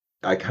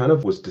I kind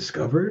of was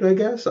discovered, I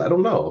guess. I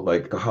don't know,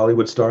 like a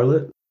Hollywood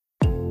starlet.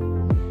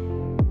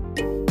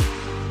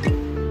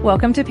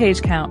 Welcome to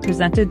Page Count,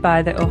 presented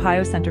by the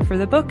Ohio Center for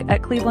the Book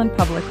at Cleveland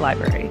Public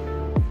Library.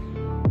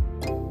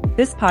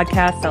 This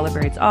podcast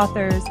celebrates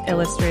authors,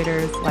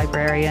 illustrators,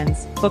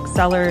 librarians,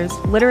 booksellers,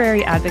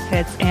 literary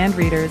advocates, and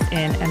readers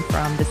in and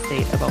from the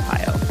state of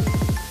Ohio.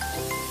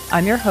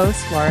 I'm your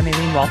host, Laura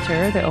Maylene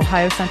Walter, the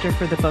Ohio Center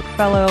for the Book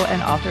Fellow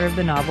and author of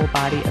the novel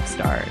Body of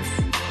Stars.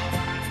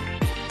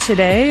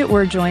 Today,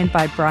 we're joined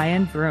by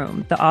Brian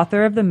Broome, the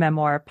author of the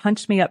memoir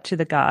Punch Me Up to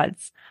the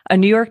Gods, a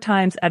New York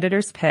Times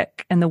editor's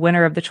pick and the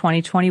winner of the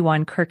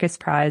 2021 Kirkus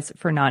Prize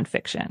for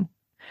Nonfiction.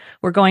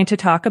 We're going to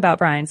talk about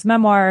Brian's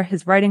memoir,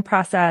 his writing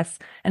process,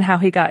 and how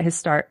he got his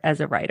start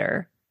as a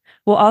writer.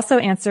 We'll also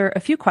answer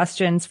a few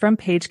questions from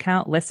Page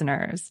Count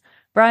listeners.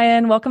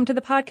 Brian, welcome to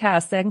the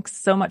podcast. Thanks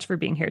so much for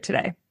being here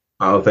today.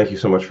 Oh, thank you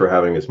so much for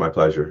having me. It's my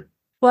pleasure.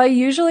 Well, I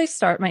usually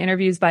start my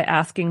interviews by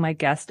asking my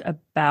guest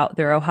about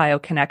their Ohio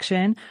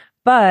connection,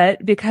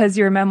 but because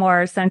your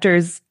memoir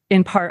centers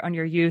in part on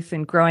your youth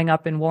and growing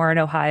up in Warren,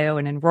 Ohio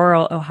and in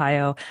rural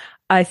Ohio,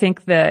 I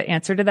think the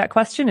answer to that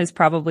question is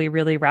probably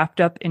really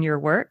wrapped up in your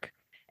work.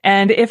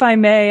 And if I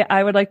may,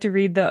 I would like to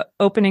read the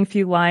opening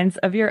few lines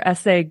of your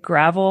essay,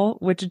 Gravel,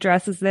 which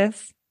addresses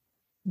this.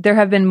 There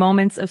have been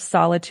moments of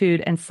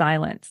solitude and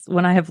silence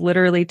when I have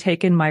literally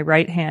taken my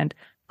right hand,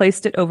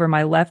 placed it over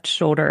my left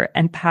shoulder,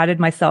 and patted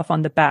myself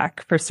on the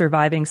back for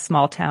surviving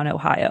small-town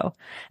Ohio.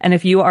 And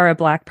if you are a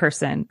Black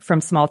person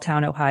from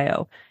small-town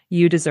Ohio,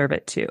 you deserve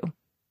it too.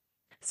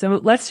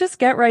 So let's just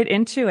get right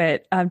into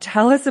it.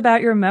 Tell us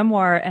about your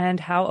memoir and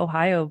how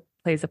Ohio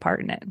plays a part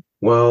in it.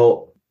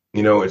 Well,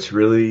 it's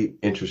really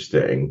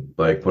interesting.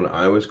 Like when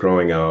I was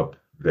growing up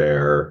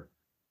there,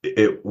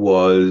 it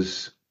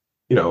was,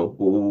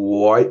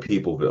 white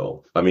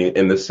peopleville. I mean,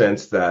 in the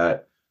sense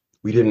that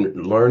we didn't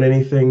learn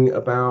anything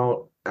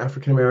about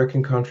African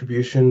American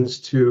contributions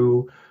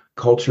to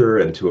culture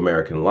and to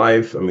American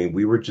life. I mean,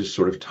 we were just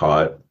sort of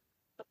taught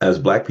as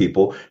Black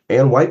people,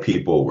 and white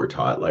people were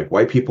taught, like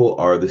white people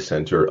are the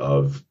center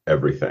of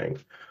everything.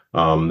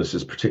 This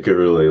is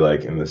particularly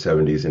like in the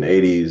 70s and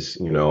 80s,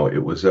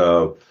 it was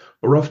a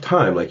rough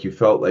time. Like you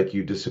felt like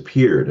you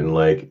disappeared and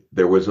like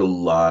there was a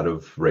lot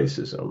of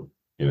racism.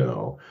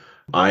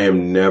 I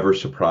am never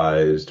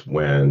surprised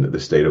when the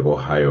state of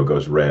Ohio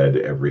goes red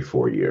every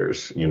 4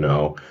 years,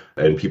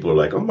 and people are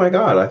like, oh my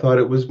God, I thought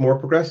it was more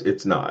progressive.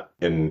 It's not.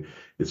 And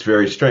it's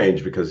very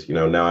strange because,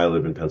 now I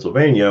live in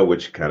Pennsylvania,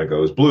 which kind of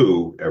goes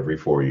blue every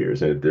 4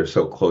 years, and they're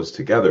so close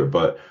together.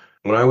 But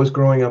when I was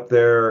growing up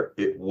there,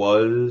 it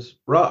was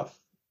rough.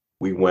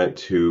 We went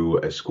to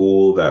a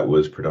school that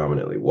was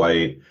predominantly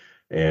white,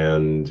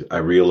 and I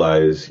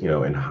realized,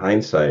 in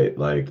hindsight,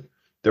 like,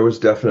 there was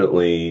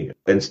definitely,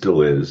 and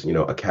still is,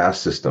 a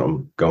caste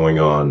system going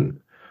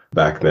on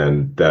back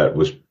then that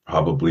was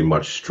probably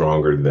much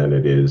stronger than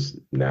it is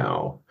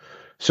now.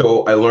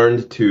 So I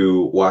learned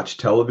to watch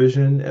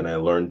television and I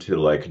learned to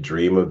like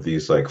dream of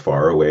these like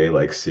far away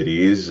like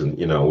cities and,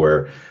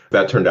 where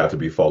that turned out to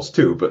be false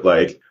too. But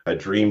like I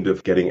dreamed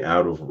of getting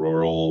out of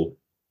rural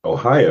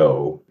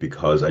Ohio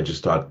because I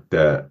just thought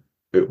that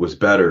it was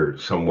better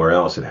somewhere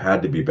else. It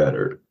had to be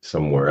better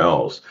somewhere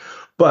else.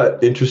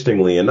 But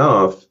interestingly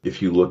enough,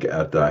 if you look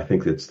at I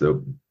think it's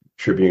the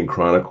Tribune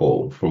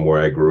Chronicle from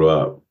where I grew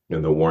up,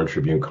 the Warren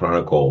Tribune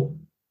Chronicle,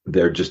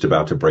 they're just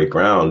about to break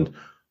ground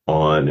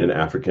on an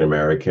African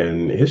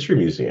American history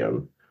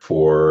museum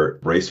for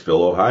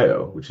Braceville,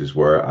 Ohio, which is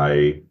where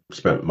I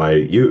spent my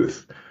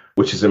youth,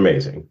 which is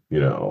amazing.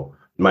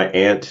 My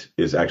aunt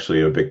is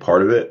actually a big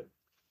part of it.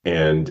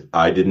 And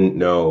I didn't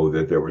know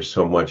that there was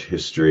so much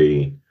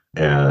history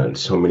and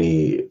so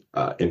many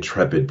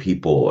intrepid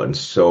people and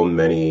so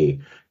many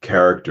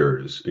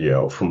characters,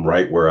 from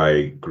right where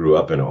I grew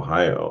up in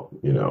Ohio,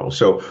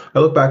 So I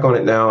look back on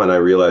it now and I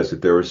realize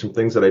that there were some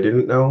things that I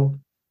didn't know,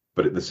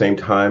 but at the same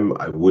time,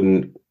 I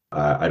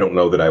don't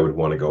know that I would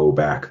want to go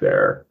back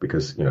there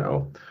because,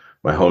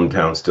 my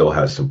hometown still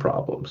has some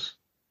problems.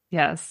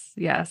 Yes,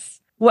 yes.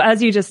 Well,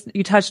 as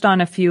you touched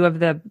on a few of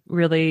the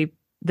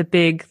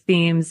big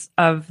themes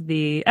of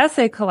the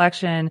essay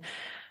collection,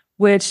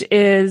 which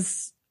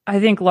is, I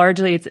think,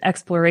 largely it's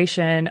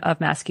exploration of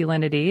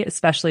masculinity,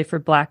 especially for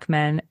Black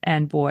men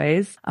and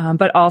boys,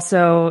 but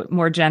also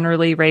more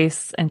generally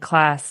race and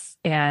class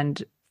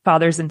and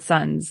fathers and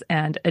sons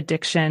and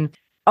addiction.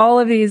 All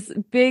of these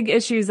big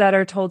issues that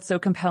are told so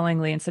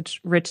compellingly in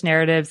such rich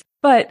narratives.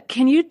 But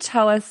can you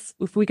tell us,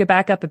 if we could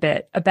back up a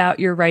bit, about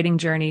your writing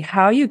journey,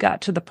 how you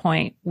got to the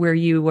point where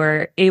you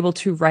were able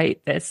to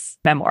write this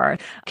memoir?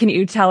 Can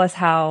you tell us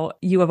how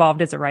you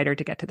evolved as a writer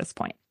to get to this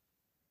point?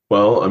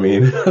 Well, I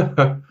mean,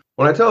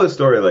 when I tell this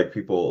story, like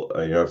people,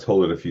 I've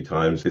told it a few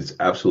times, it's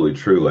absolutely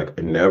true. Like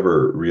I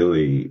never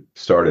really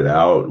started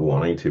out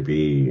wanting to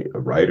be a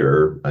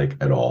writer, like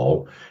at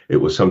all. It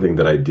was something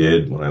that I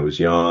did when I was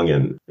young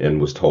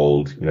and was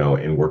told,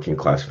 in working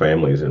class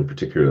families and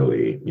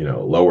particularly,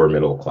 lower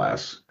middle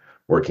class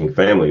working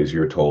families,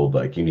 you're told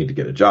like you need to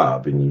get a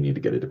job and you need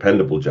to get a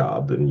dependable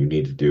job and you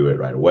need to do it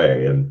right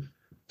away. And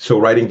So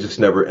writing just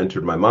never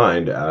entered my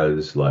mind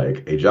as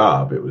like a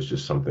job. It was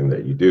just something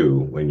that you do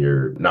when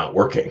you're not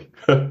working.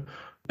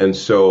 And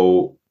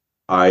so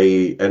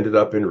I ended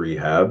up in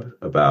rehab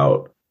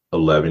about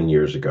 11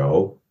 years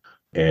ago,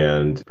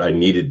 and I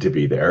needed to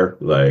be there,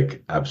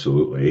 like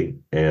absolutely.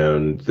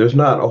 And there's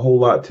not a whole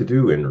lot to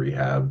do in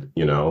rehab,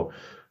 you know.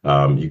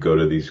 You go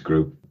to these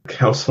group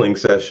counseling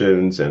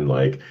sessions and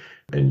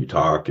you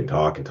talk and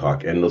talk and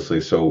talk endlessly.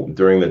 So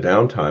during the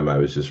downtime, I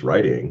was just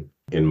writing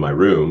in my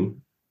room,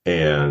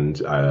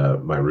 and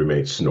my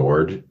roommate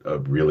snored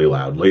really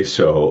loudly,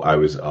 so I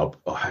was up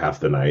half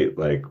the night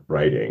like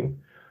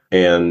writing.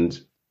 And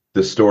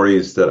the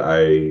stories that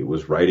I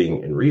was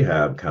writing in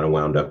rehab kind of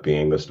wound up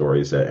being the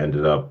stories that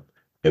ended up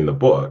in the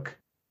book.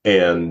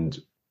 And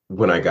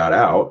when I got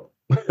out,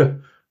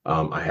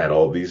 I had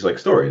all these like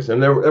stories,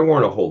 and there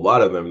weren't a whole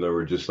lot of them. There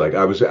were just like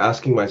I was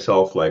asking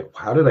myself, like,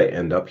 how did I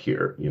end up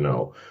here? You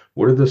know,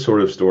 what are the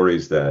sort of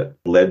stories that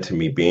led to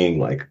me being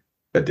like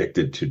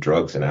addicted to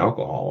drugs and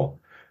alcohol?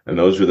 And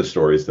those were the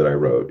stories that I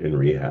wrote in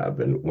rehab.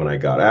 And when I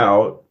got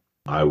out,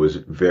 I was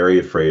very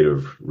afraid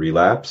of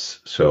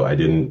relapse, so I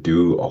didn't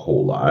do a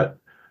whole lot.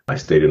 I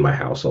stayed in my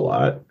house a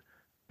lot.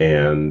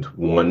 And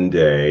one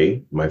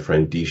day, my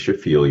friend Disha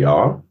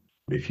Filia,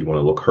 if you want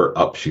to look her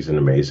up, she's an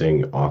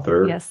amazing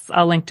author. Yes,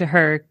 I'll link to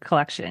her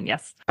collection.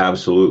 Yes.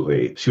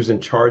 Absolutely. She was in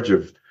charge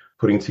of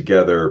putting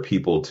together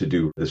people to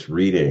do this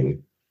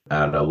reading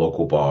at a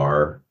local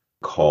bar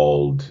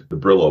called the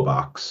Brillo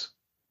Box.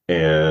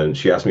 And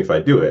she asked me if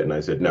I'd do it, and I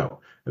said no.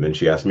 And then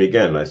she asked me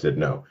again, and I said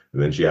no.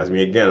 And then she asked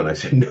me again, and I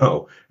said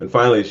no. And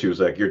finally, she was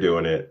like, "You're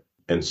doing it."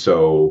 And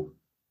so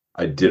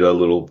I did a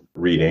little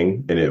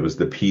reading, and it was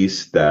the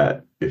piece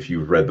that, if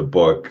you've read the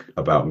book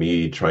about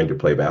me trying to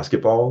play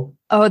basketball.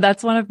 Oh,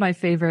 that's one of my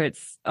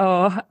favorites.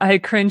 Oh, I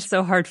cringe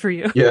so hard for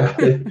you. Yeah,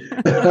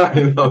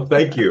 I know.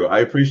 Thank you. I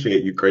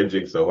appreciate you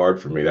cringing so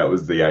hard for me. That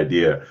was the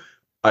idea.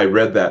 I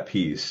read that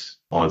piece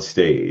on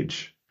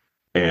stage,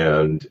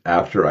 and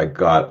after I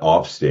got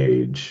off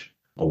stage,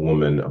 a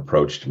woman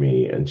approached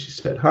me and she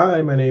said,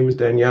 "Hi, my name is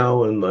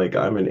Danielle, and like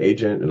I'm an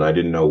agent." And I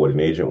didn't know what an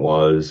agent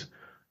was.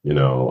 You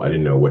know, I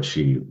didn't know what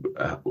she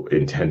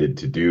intended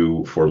to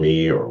do for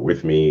me or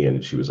with me.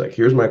 And she was like,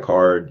 "Here's my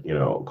card, you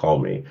know, call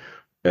me."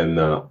 And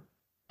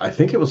I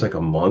think it was like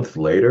a month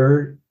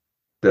later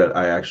that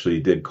I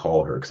actually did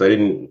call her because I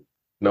didn't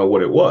know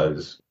what it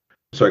was.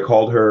 So I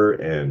called her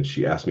and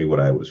she asked me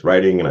what I was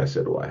writing. And I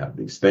said, "Well, I have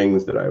these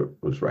things that I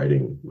was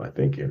writing, I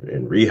think,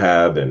 in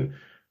rehab." And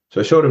so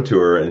I showed them to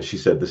her and she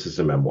said, "This is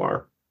a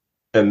memoir."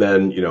 And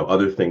then, you know,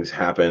 other things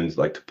happened,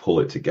 like to pull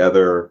it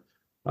together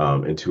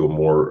into a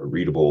more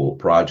readable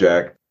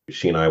project.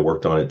 She and I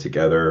worked on it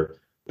together.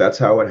 That's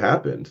how it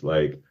happened.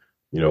 Like,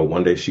 you know,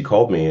 one day she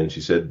called me and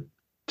she said,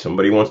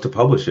 "Somebody wants to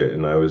publish it."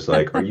 And I was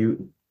like, "Are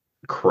you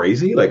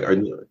crazy? Like,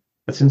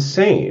 that's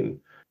insane."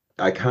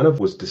 I kind of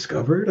was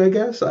discovered, I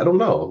guess. I don't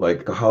know,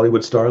 like a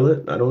Hollywood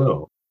starlet. I don't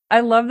know. I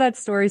love that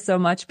story so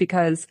much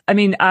because, I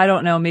mean, I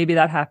don't know, maybe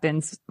that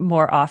happens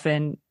more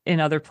often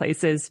in other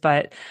places,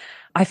 but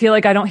I feel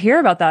like I don't hear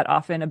about that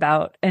often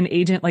about an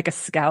agent like a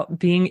scout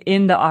being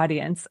in the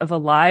audience of a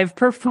live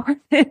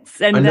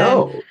performance I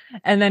know.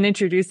 and then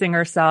introducing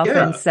herself and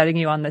Yeah, setting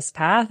you on this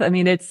path. I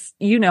mean, it's,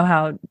 you know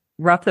how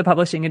rough the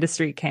publishing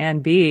industry can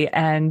be,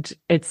 and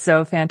it's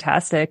so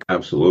fantastic.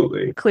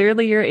 absolutely.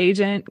 Clearly your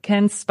agent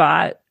can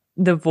spot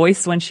the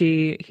voice when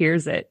she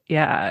hears it.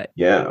 Yeah.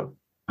 Yeah.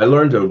 I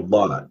learned a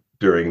lot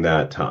during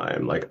that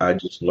time. Like, I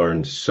just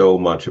learned so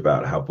much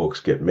about how books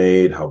get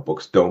made, how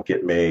books don't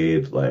get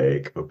made,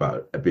 like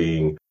about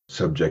being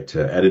subject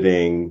to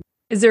editing.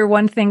 Is there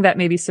one thing that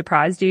maybe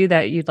surprised you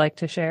that you'd like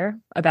to share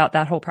about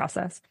that whole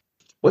process?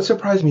 What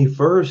surprised me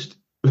first,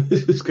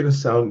 this is going to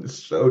sound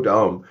so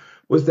dumb,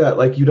 was that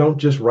like you don't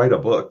just write a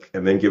book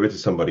and then give it to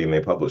somebody and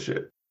they publish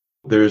it.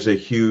 There's a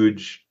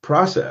huge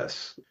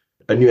process.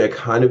 I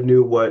kind of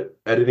knew what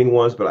editing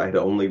was, but I had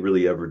only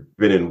really ever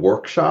been in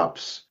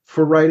workshops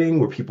for writing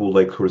where people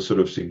like sort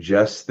of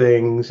suggest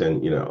things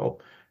and, you know,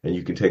 and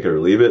you can take it or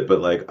leave it.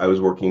 But like I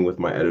was working with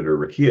my editor,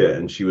 Rakia,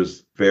 and she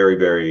was very,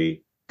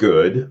 very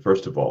good,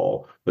 first of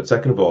all. But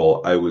second of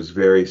all, I was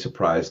very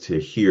surprised to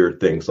hear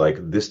things like,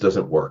 "This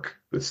doesn't work.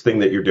 This thing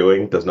that you're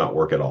doing does not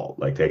work at all.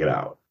 Like, take it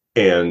out."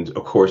 And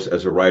of course,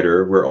 as a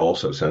writer, we're all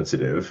so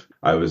sensitive.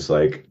 I was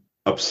like,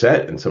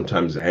 upset and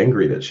sometimes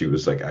angry that she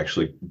was like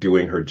actually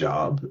doing her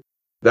job.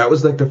 That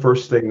was like the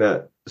first thing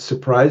that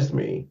surprised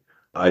me.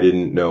 I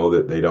didn't know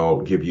that they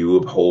don't give you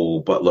a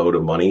whole buttload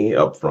of money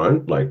up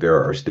front. Like,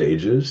 there are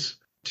stages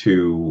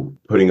to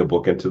putting a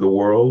book into the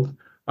world.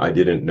 I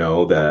didn't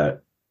know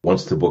that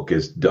once the book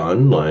is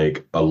done,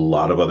 like a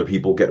lot of other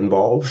people get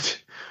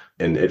involved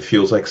and it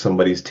feels like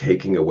somebody's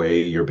taking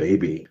away your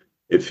baby.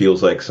 It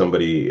feels like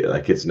somebody,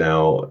 like it's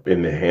now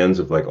in the hands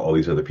of like all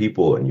these other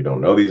people and you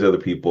don't know these other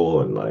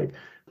people. And like,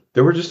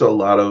 there were just a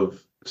lot of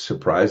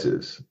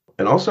surprises.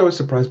 And also I was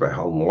surprised by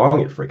how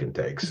long it freaking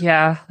takes.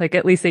 Yeah, like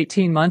at least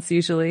 18 months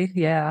usually.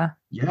 Yeah.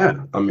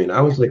 Yeah. I mean, I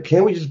was like,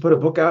 can't we just put a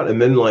book out?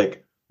 And then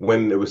like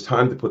when it was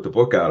time to put the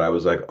book out, I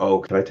was like, oh,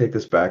 can I take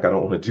this back? I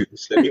don't want to do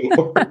this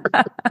anymore.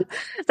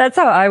 That's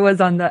how I was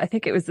on I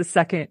think it was the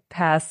second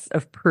pass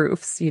of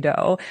proofs, you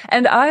know.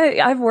 And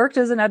I've worked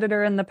as an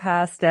editor in the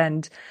past,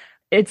 and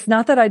it's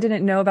not that I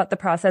didn't know about the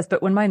process,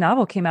 but when my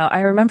novel came out, I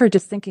remember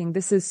just thinking,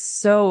 it's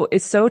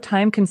so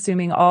time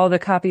consuming, all the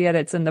copy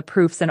edits and the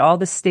proofs and all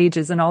the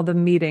stages and all the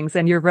meetings.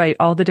 And you're right,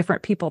 all the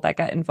different people that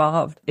get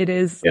involved. It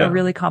is a Yeah.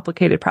 really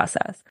complicated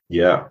process.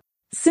 Yeah.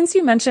 Since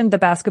you mentioned the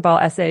basketball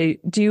essay,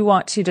 do you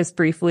want to just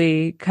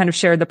briefly kind of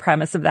share the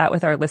premise of that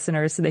with our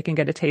listeners so they can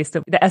get a taste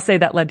of the essay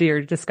that led to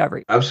your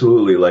discovery?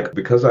 Absolutely. Like,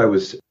 because I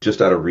was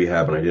just out of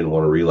rehab and I didn't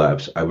want to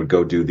relapse, I would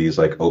go do these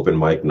like open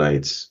mic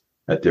nights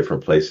at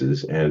different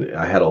places, and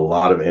I had a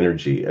lot of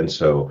energy. And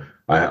so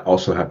I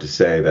also have to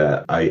say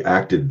that I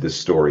acted this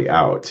story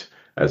out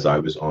as I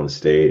was on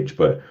stage.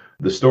 But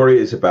the story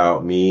is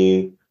about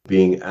me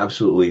being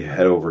absolutely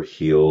head over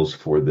heels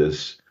for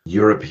this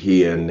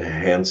European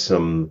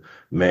handsome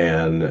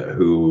man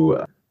who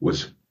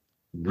was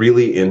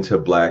really into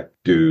black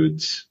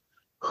dudes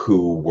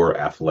who were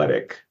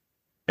athletic.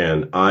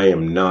 And I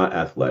am not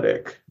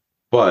athletic.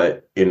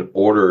 But in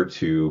order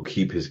to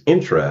keep his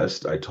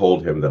interest, I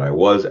told him that I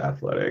was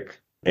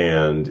athletic.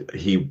 And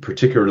he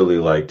particularly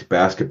liked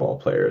basketball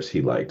players.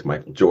 He liked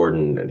Michael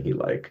Jordan and he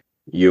liked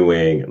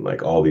Ewing and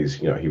like all these,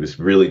 he was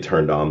really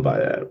turned on by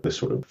that, this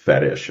sort of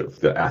fetish of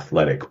the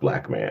athletic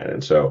black man.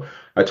 And so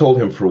I told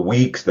him for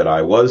weeks that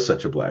I was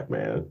such a black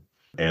man.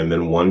 And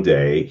then one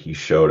day he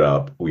showed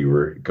up. We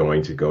were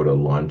going to go to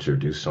lunch or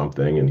do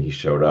something, and he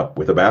showed up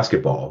with a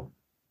basketball.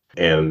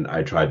 And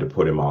I tried to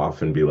put him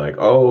off and be like,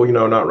 oh,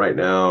 not right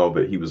now.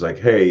 But he was like,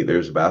 hey,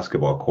 there's a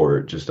basketball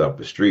court just up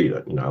the street.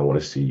 I want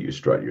to see you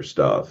strut your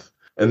stuff.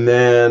 And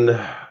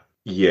then,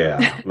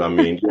 yeah, I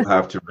mean, you'll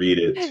have to read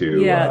it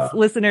Yes,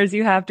 listeners,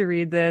 you have to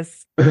read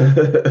this.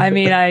 I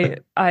mean,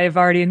 I've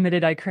already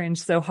admitted I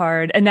cringed so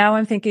hard. And now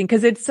I'm thinking,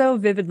 because it's so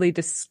vividly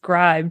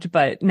described,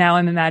 but now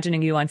I'm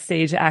imagining you on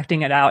stage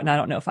acting it out. And I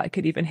don't know if I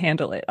could even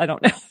handle it. I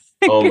don't know.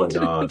 Oh my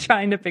God.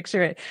 Trying to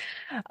picture it.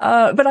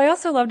 But I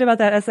also loved about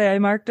that essay, I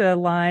marked a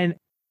line,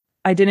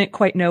 I didn't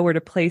quite know where to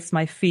place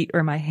my feet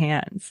or my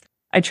hands.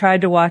 I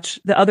tried to watch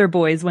the other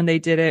boys when they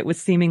did it with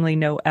seemingly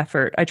no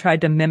effort. I tried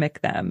to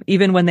mimic them.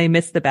 Even when they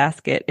missed the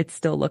basket, it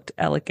still looked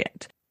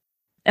elegant.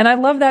 And I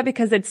love that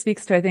because it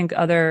speaks to, I think,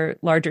 other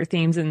larger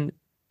themes in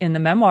the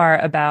memoir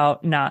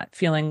about not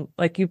feeling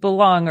like you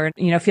belong or,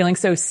 feeling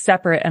so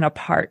separate and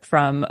apart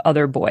from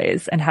other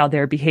boys and how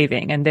they're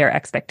behaving and their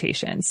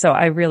expectations. So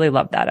I really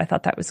love that. I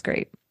thought that was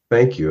great.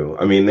 Thank you.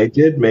 I mean, they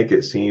did make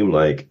it seem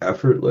like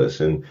effortless,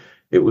 and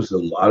it was a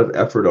lot of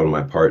effort on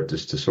my part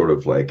just to sort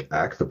of like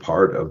act the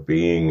part of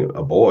being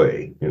a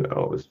boy. It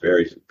was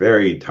very,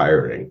 very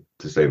tiring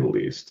to say the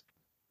least.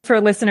 For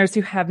listeners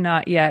who have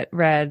not yet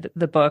read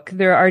the book,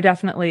 there are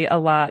definitely a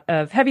lot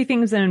of heavy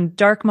themes and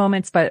dark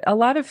moments, but a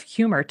lot of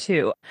humor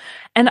too.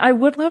 And I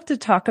would love to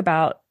talk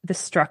about the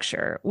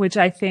structure, which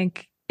I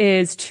think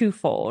is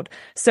twofold.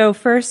 So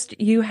first,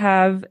 you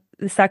have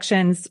the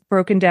sections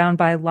broken down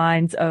by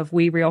lines of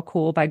We Real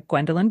Cool by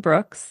Gwendolyn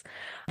Brooks,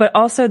 but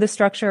also the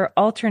structure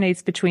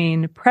alternates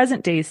between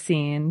present day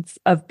scenes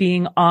of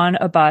being on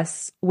a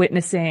bus,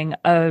 witnessing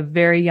a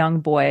very young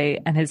boy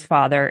and his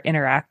father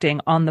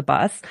interacting on the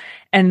bus,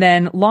 and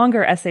then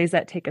longer essays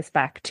that take us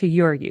back to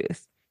your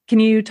youth. Can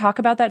you talk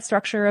about that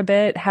structure a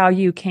bit, how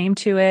you came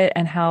to it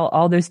and how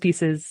all those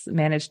pieces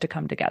managed to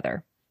come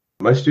together?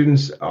 My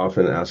students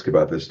often ask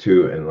about this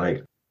too. And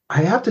like,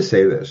 I have to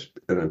say this,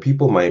 and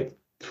people might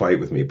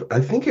fight with me, but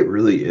I think it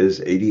really is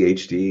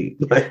ADHD.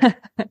 Like,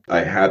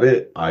 I have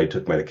it. I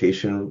took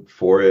medication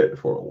for it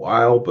for a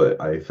while, but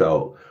I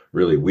felt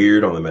really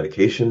weird on the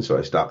medication, so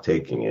I stopped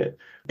taking it.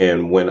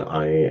 And when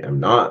I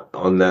am not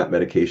on that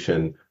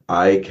medication,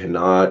 I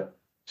cannot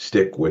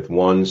stick with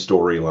one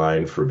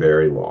storyline for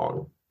very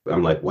long.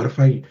 I'm like, what if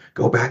I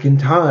go back in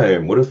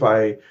time? What if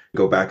I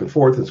go back and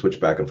forth and switch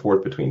back and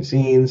forth between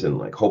scenes and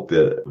like hope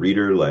the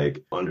reader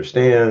like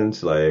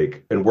understands,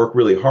 like, and work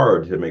really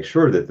hard to make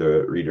sure that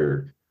the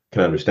reader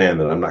can understand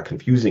that I'm not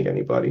confusing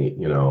anybody,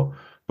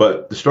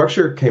 But the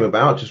structure came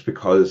about just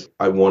because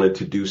I wanted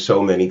to do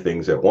so many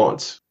things at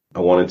once. I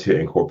wanted to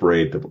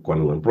incorporate the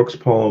Gwendolyn Brooks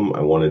poem.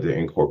 I wanted to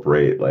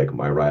incorporate like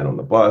my ride on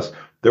the bus.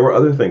 There were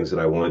other things that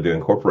I wanted to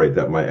incorporate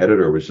that my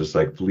editor was just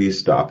like, please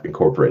stop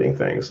incorporating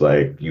things.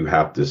 Like, you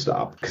have to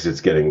stop because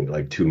it's getting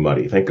like too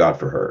muddy. Thank God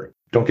for her.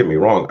 Don't get me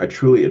wrong. I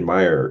truly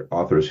admire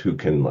authors who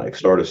can like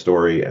start a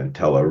story and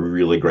tell a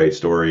really great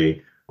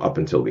story up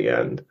until the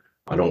end.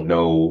 I don't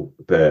know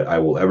that I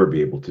will ever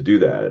be able to do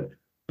that.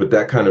 But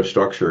that kind of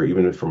structure,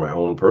 even for my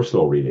own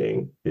personal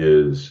reading,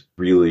 is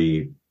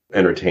really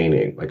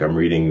entertaining. Like, I'm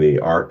reading the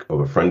arc of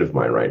a friend of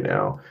mine right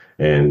now,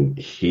 and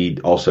he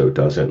also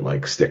doesn't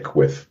like stick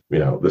with,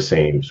 the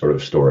same sort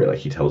of story. Like,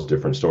 he tells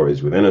different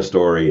stories within a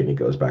story and he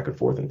goes back and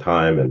forth in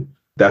time. And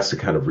that's the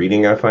kind of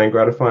reading I find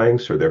gratifying.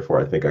 So therefore,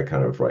 I think I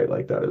kind of write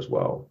like that as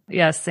well.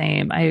 Yeah,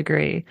 same. I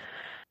agree.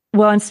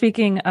 Well, and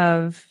speaking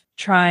of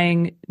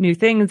trying new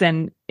things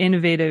and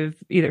innovative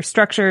either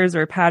structures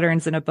or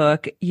patterns in a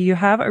book, you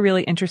have a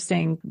really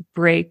interesting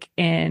break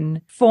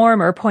in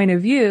form or point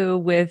of view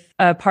with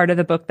a part of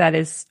the book that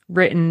is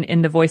written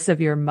in the voice of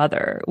your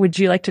mother. Would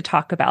you like to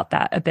talk about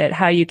that a bit,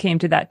 how you came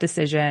to that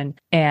decision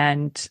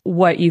and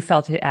what you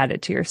felt it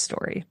added to your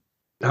story?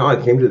 How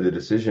I came to the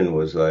decision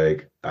was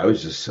like, I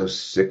was just so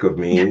sick of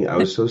me. I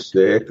was so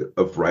sick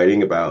of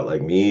writing about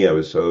like me. I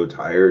was so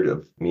tired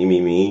of me,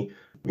 me, me.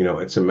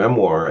 It's a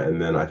memoir.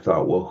 And then I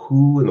thought, well,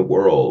 who in the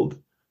world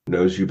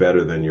knows you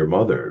better than your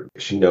mother?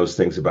 She knows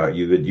things about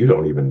you that you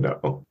don't even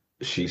know.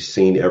 She's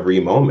seen every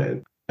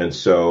moment. And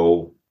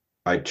so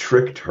I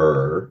tricked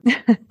her.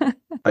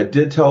 I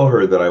did tell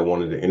her that I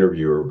wanted to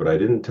interview her, but I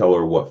didn't tell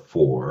her what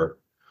for.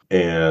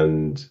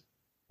 And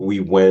we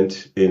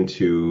went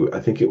into,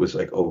 I think it was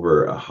like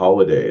over a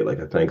holiday, like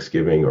a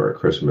Thanksgiving or a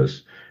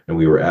Christmas, and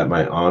we were at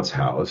my aunt's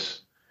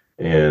house.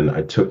 And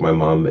I took my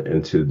mom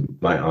into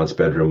my aunt's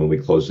bedroom and we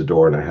closed the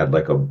door and I had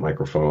like a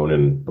microphone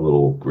and a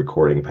little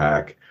recording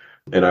pack.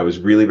 And I was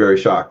really very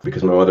shocked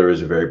because my mother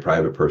is a very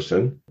private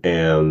person.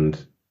 And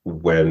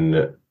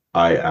when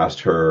I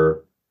asked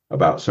her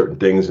about certain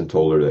things and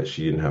told her that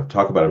she didn't have to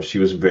talk about them, she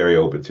was very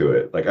open to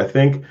it. Like I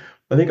think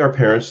our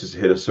parents just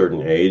hit a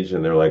certain age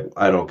and they're like,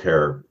 I don't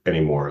care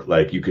anymore.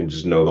 Like you can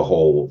just know the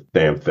whole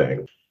damn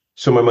thing.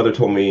 So my mother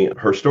told me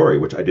her story,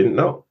 which I didn't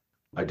know.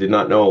 I did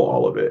not know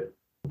all of it.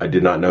 I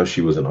did not know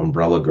she was an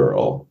umbrella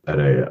girl at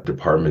a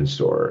department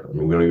store. I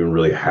mean, we don't even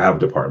really have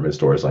department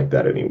stores like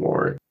that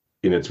anymore.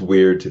 And it's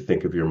weird to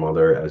think of your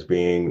mother as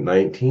being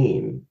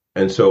 19.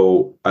 And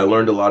so I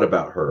learned a lot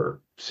about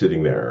her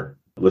sitting there,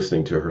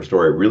 listening to her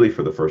story really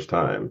for the first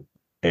time.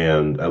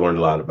 And I learned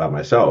a lot about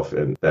myself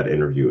in that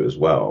interview as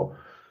well.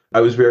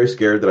 I was very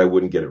scared that I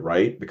wouldn't get it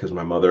right because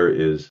my mother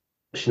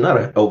she's not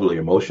an overly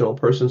emotional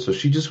person. So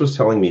she just was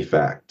telling me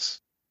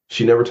facts.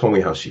 She never told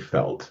me how she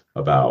felt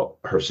about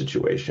her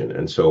situation.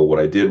 And so what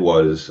I did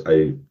was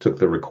I took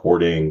the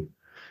recording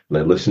and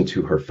I listened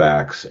to her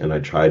facts and I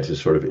tried to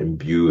sort of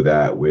imbue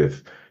that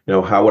with,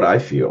 how would I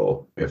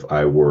feel if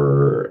I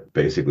were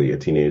basically a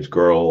teenage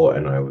girl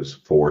and I was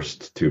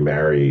forced to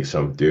marry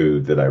some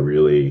dude that I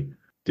really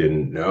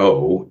didn't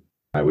know?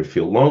 I would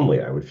feel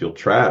lonely. I would feel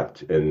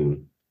trapped.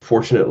 And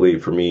fortunately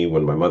for me,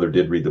 when my mother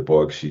did read the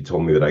book, she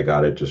told me that I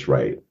got it just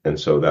right. And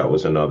so that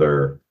was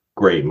another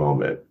great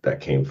moment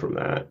that came from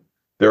that.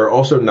 There are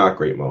also not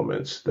great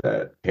moments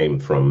that came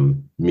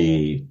from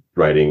me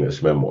writing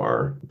this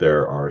memoir.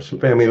 There are some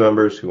family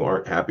members who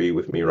aren't happy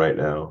with me right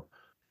now.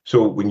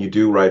 So when you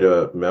do write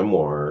a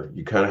memoir,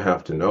 you kind of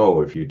have to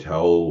know if you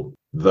tell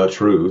the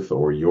truth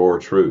or your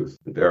truth.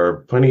 There are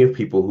plenty of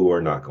people who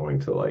are not going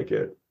to like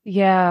it.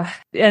 Yeah.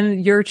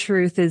 And your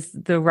truth is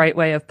the right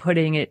way of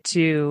putting it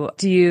too.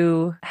 Do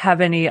you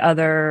have any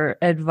other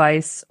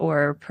advice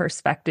or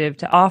perspective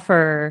to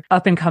offer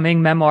up and coming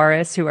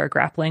memoirists who are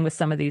grappling with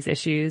some of these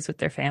issues with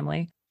their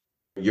family?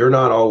 You're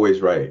not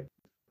always right.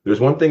 There's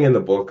one thing in the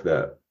book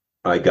that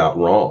I got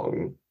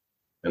wrong,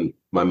 and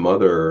my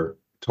mother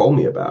told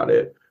me about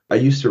it. I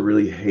used to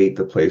really hate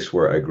the place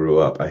where I grew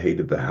up. I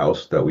hated the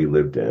house that we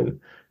lived in.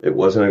 It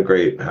wasn't a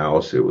great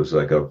house. It was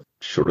like a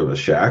sort of a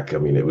shack. I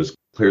mean, it was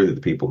clear that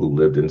the people who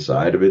lived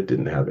inside of it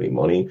didn't have any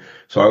money.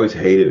 So I always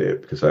hated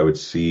it because I would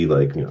see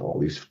like, all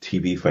these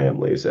TV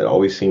families that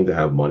always seemed to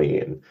have money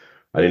and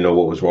I didn't know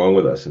what was wrong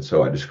with us. And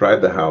so I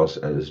described the house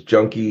as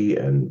junky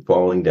and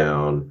falling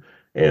down.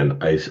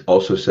 And I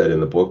also said in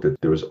the book that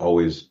there was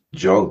always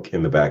junk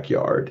in the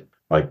backyard,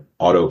 like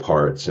auto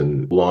parts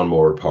and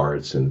lawnmower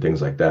parts and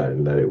things like that,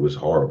 and that it was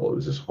horrible. It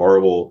was this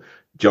horrible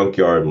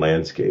junkyard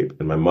landscape.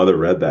 And my mother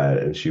read that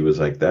and she was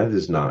like, that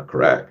is not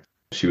correct.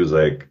 She was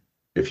like,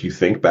 if you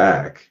think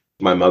back,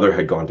 my mother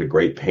had gone to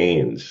great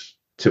pains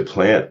to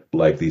plant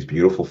like these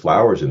beautiful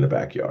flowers in the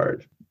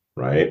backyard,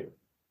 right?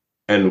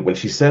 And when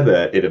she said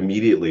that,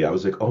 I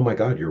was like, oh my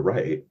God, you're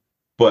right.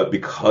 But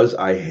because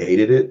I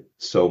hated it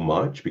so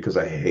much, because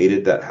I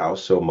hated that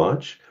house so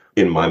much,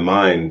 in my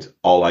mind,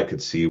 all I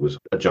could see was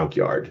a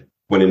junkyard.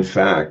 When in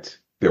fact,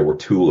 there were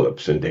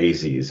tulips and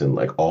daisies and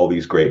like all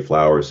these great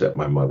flowers that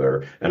my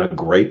mother and a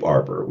grape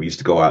arbor. We used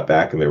to go out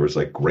back and there was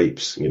like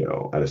grapes,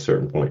 at a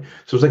certain point.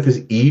 So it was like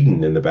this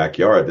Eden in the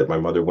backyard that my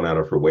mother went out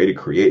of her way to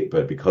create.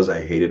 But because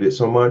I hated it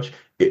so much,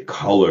 it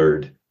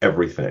colored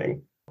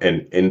everything.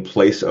 And in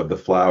place of the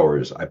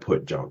flowers, I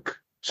put junk.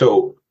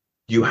 So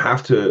you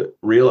have to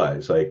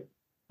realize like,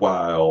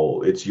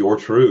 while it's your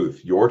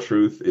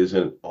truth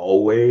isn't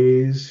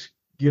always,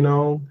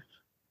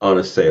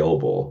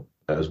 unassailable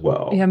as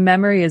well. Yeah,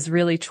 memory is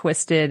really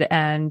twisted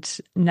and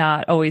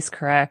not always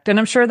correct. And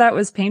I'm sure that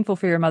was painful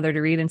for your mother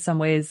to read in some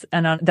ways.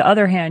 And on the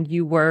other hand,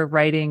 you were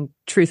writing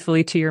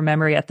truthfully to your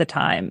memory at the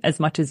time as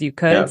much as you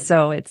could. Yeah.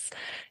 So it's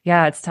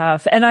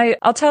tough. And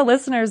I'll tell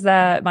listeners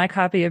that my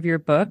copy of your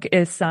book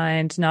is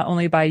signed not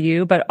only by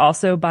you, but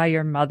also by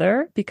your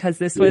mother, because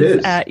this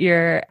was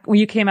when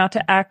you came out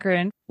to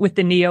Akron. with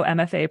the Neo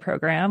MFA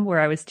program where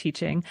I was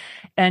teaching,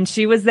 and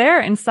she was there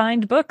and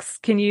signed books.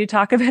 Can you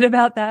talk a bit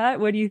about that?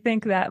 What do you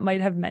think that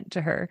might have meant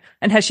to her?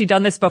 And has she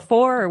done this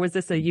before, or was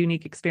this a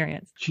unique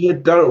experience? She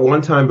had done it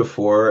one time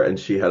before and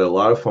she had a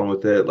lot of fun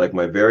with it. Like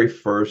my very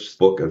first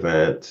book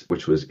event,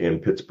 which was in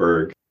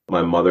Pittsburgh,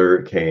 my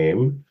mother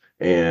came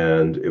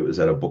and it was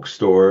at a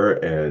bookstore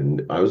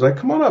and I was like,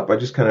 come on up. I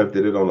just kind of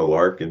did it on a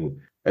lark and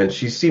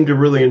she seemed to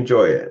really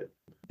enjoy it.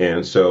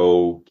 And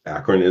so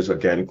Akron is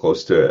again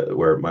close to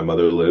where my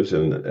mother lives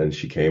and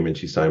she came and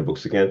she signed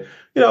books again.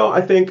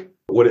 I think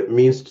what it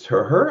means to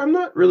her, I'm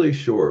not really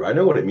sure. I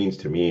know what it means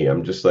to me.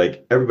 I'm just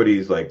like,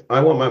 everybody's like, I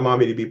want my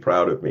mommy to be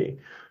proud of me.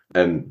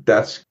 And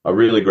that's a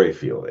really great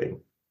feeling,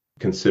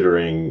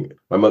 considering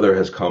my mother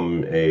has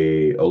come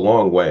a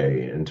long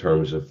way in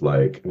terms of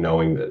like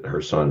knowing that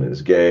her son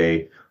is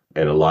gay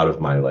and a lot of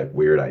my like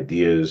weird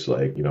ideas,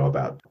 like,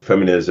 about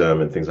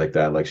feminism and things like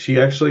that. Like she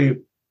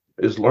actually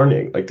is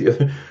learning. Like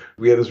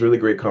we had this really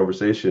great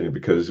conversation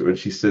because when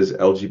she says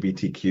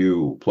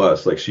LGBTQ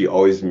plus, like she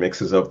always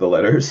mixes up the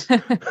letters.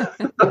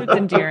 It's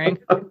endearing.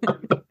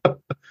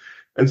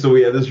 And so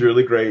we had this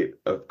really great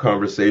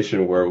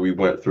conversation where we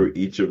went through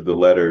each of the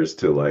letters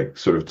to like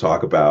sort of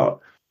talk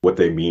about what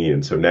they mean.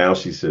 And so now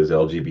she says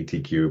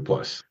LGBTQ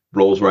plus,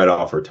 rolls right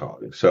off her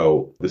tongue.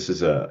 So this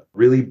is a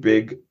really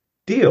big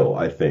deal,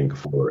 I think,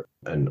 for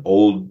an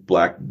old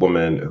Black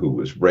woman who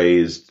was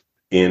raised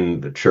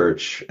in the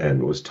church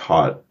and was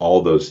taught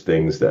all those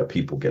things that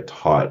people get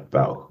taught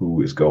about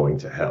who is going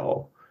to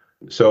hell.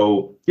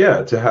 So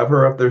yeah, to have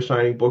her up there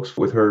signing books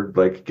with her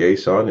like gay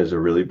son is a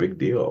really big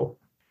deal.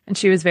 And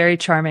she was very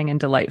charming and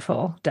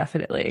delightful,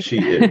 definitely. She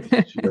is.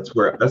 That's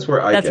where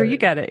I That's get where you it.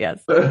 get it,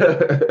 yes.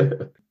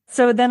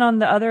 So then on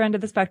the other end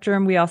of the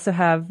spectrum, we also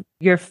have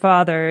your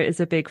father is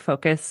a big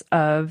focus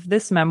of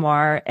this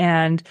memoir.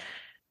 And,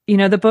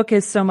 the book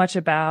is so much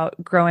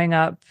about growing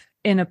up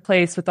in a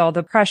place with all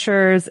the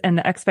pressures and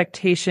the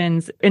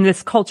expectations in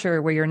this culture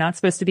where you're not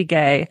supposed to be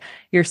gay.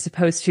 You're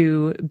supposed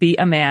to be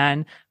a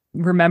man.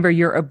 Remember,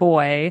 you're a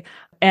boy.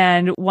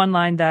 And one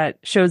line that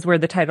shows where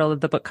the title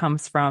of the book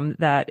comes from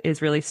that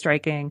is really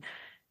striking.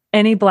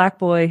 Any Black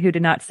boy who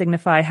did not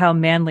signify how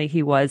manly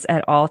he was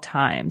at all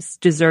times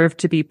deserved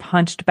to be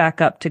punched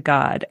back up to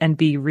God and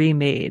be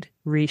remade,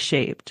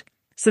 reshaped.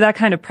 So that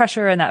kind of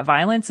pressure and that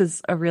violence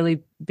is a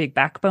really big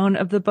backbone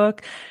of the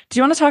book. Do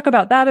you want to talk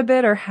about that a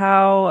bit, or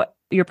how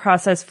your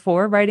process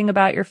for writing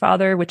about your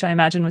father, which I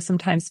imagine was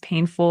sometimes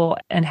painful,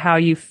 and how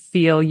you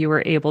feel you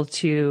were able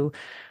to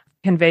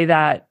convey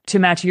that to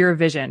match your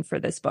vision for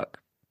this book?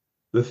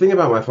 The thing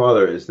about my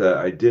father is that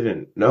I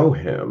didn't know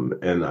him.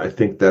 And I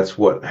think that's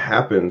what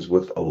happens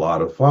with a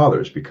lot of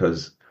fathers,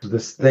 because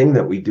this thing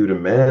that we do to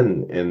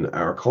men in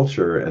our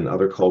culture and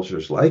other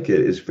cultures like it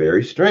is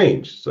very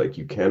strange. It's like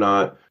you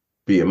cannot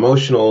be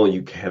emotional,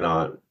 you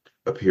cannot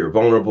appear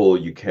vulnerable,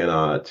 you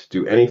cannot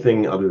do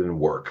anything other than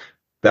work.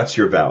 That's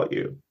your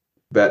value.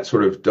 That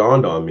sort of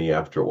dawned on me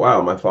after a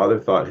while. My father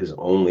thought his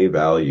only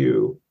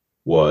value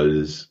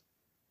was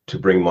to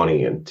bring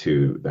money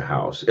into the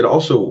house. It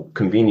also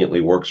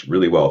conveniently works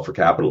really well for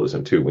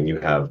capitalism too, when you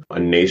have a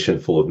nation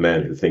full of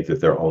men who think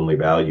that their only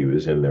value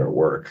is in their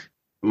work.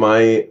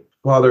 My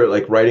father,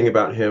 like writing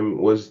about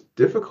him was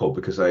difficult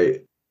because I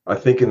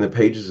think in the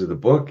pages of the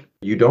book,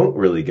 you don't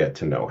really get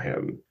to know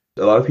him.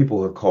 A lot of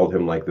people have called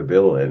him like the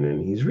villain,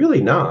 and he's really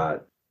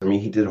not. I mean,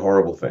 he did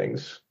horrible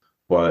things,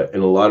 but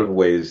in a lot of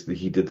ways,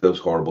 he did those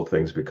horrible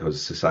things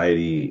because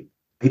society,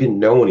 he didn't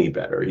know any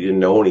better. He didn't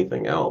know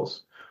anything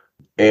else.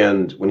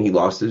 And when he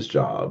lost his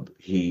job,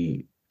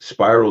 he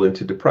spiraled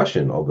into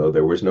depression, although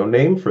there was no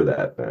name for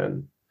that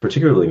then,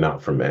 particularly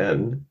not for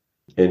men.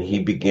 And he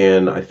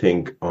began, I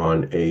think,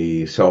 on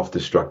a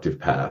self-destructive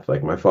path.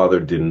 Like my father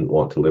didn't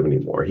want to live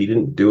anymore. He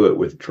didn't do it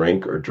with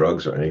drink or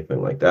drugs or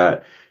anything like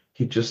that.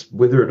 He just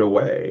withered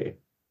away.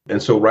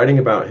 And so writing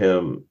about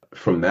him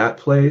from that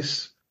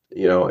place,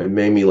 it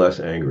made me less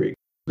angry.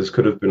 This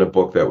could have been a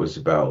book that was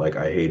about like,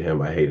 I hate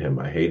him, I hate him,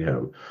 I hate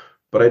him.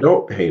 But I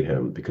don't hate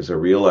him because I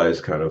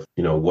realized kind of,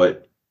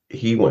 what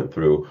he went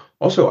through.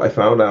 Also, I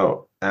found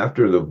out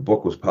after the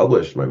book was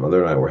published, my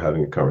mother and I were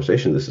having a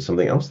conversation. This is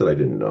something else that I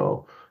didn't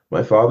know.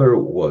 My father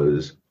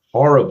was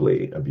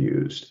horribly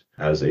abused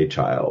as a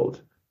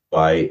child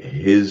by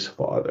his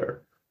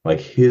father. Like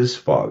his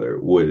father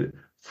would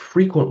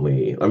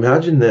frequently,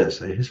 imagine this,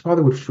 his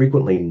father would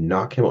frequently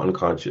knock him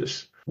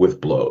unconscious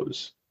with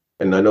blows.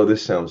 And I know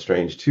this sounds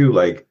strange too.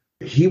 Like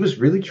he was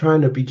really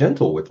trying to be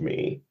gentle with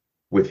me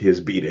with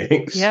his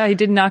beatings. Yeah, he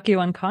did knock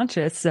you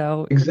unconscious.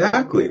 So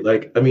exactly.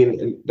 Like, I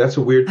mean, that's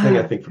a weird thing,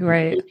 I think, for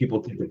right.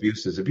 people think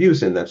abuse is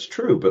abuse, and that's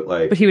true.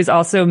 But he was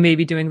also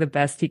maybe doing the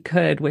best he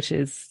could, which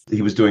is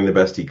he was doing the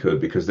best he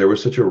could because there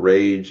was such a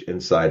rage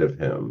inside of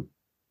him,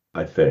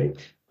 I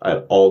think,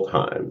 at all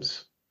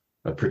times,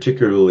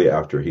 particularly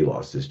after he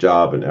lost his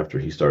job and after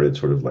he started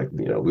sort of like,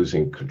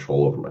 losing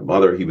control over my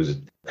mother. He was a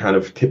kind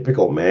of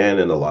typical man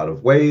in a lot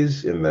of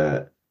ways in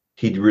that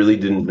he really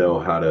didn't know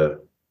how to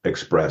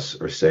express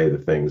or say the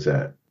things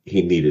that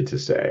he needed to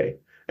say.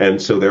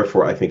 And so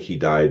therefore, I think he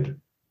died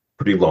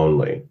pretty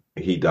lonely.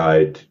 he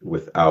died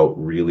without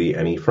really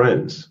any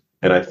friends.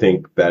 And I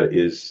think that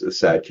is a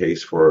sad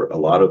case for a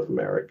lot of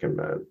American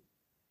men,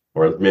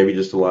 or maybe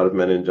just a lot of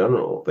men in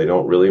general. They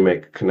don't really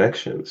make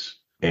connections,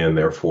 and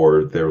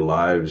therefore their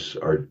lives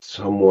are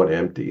somewhat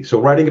empty.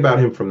 So writing about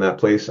him from that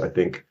place, I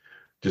think,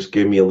 just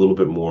gave me a little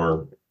bit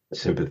more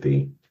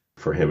sympathy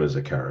for him as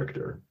a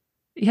character.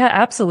 Yeah,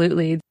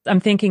 absolutely.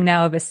 I'm thinking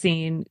now of a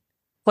scene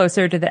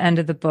closer to the end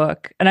of the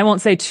book, and I won't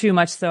say too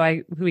much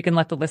so we can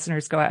let the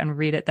listeners go out and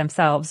read it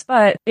themselves.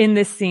 But in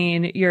this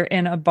scene, you're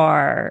in a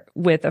bar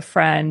with a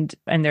friend,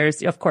 and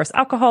there's, of course,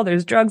 alcohol,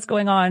 there's drugs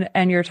going on,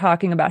 and you're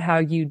talking about how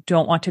you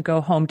don't want to go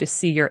home to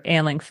see your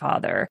ailing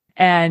father.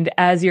 And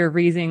as your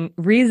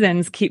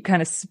reasons keep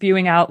kind of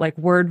spewing out like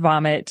word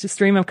vomit,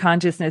 stream of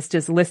consciousness,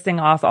 just listing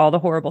off all the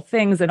horrible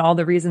things and all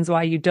the reasons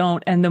why you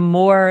don't. And the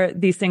more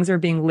these things are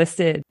being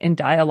listed in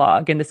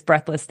dialogue, in this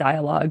breathless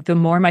dialogue, the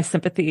more my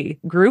sympathy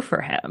grew for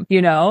him,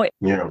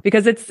 Yeah.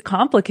 because it's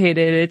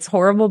complicated. It's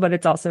horrible, but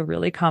it's also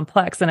really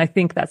complex. And I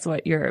think that's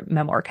what your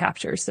memoir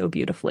captures so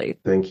beautifully.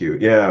 Thank you.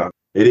 Yeah,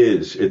 it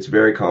is. It's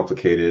very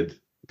complicated.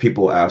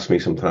 People ask me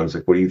sometimes,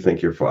 like, what do you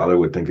think your father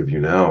would think of you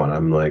now? And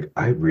I'm like,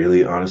 I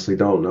really honestly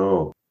don't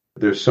know.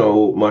 There's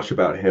so much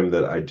about him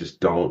that I just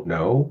don't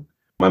know.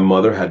 My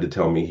mother had to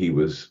tell me he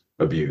was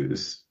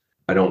abused.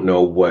 I don't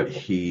know what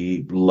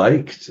he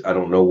liked. I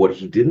don't know what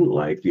he didn't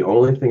like. The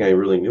only thing I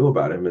really knew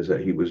about him is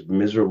that he was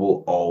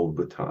miserable all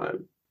the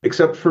time,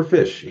 except for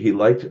fish. He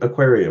liked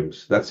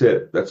aquariums. That's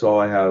it. That's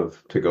all I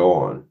have to go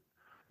on.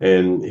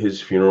 And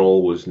his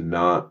funeral was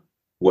not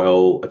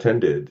well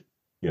attended,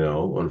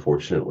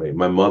 unfortunately.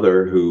 My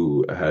mother,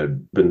 who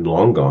had been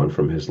long gone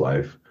from his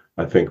life,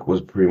 I think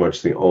was pretty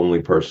much the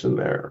only person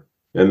there.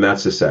 And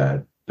that's a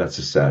sad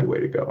way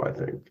to go, I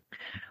think.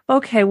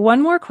 Okay,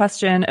 one more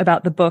question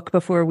about the book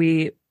before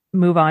we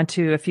move on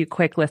to a few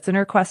quick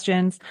listener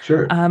questions.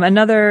 Sure.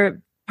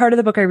 Another part of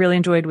the book I really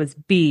enjoyed was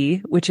Bee,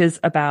 which is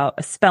about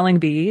a spelling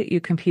bee you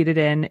competed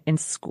in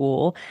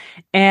school.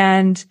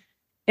 And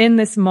in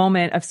this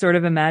moment of sort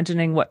of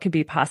imagining what could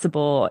be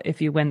possible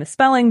if you win the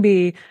spelling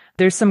bee,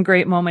 there's some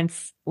great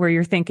moments where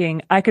you're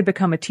thinking, I could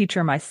become a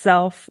teacher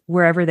myself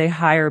wherever they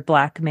hire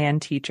Black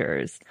man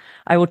teachers.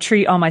 I will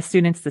treat all my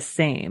students the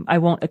same. I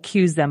won't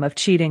accuse them of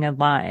cheating and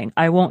lying.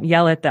 I won't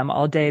yell at them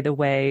all day the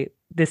way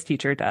this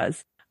teacher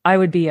does. I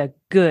would be a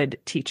good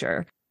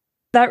teacher.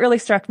 That really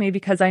struck me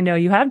because I know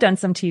you have done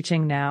some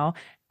teaching now.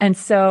 And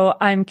so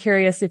I'm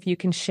curious if you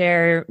can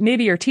share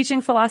maybe your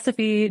teaching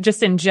philosophy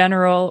just in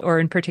general or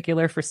in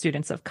particular for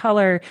students of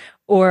color,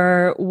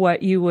 or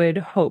what you would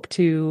hope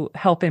to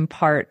help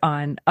impart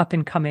on up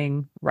and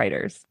coming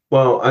writers.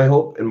 Well, I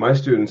hope in my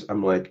students,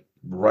 I'm like,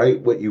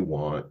 write what you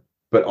want,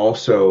 but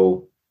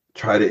also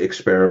try to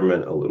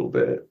experiment a little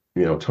bit.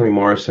 Toni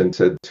Morrison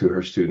said to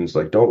her students,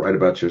 like, don't write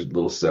about your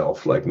little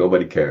self. Like,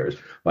 nobody cares.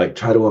 Like,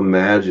 try to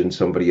imagine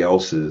somebody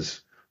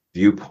else's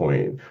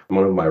viewpoint.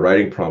 One of my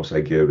writing prompts I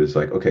give is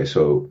like, okay,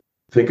 so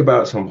think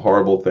about some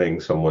horrible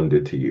thing someone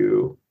did to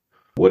you.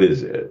 What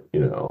is it?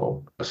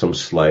 Some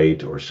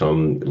slight or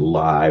some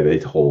lie they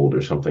told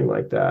or something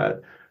like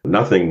that.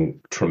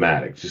 Nothing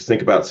traumatic. Just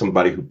think about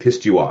somebody who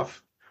pissed you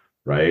off,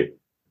 right?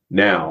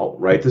 Now,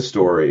 write the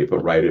story,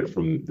 but write it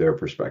from their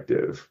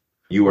perspective.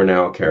 You are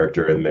now a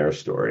character in their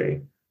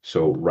story.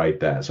 So write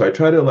that. So I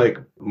try to like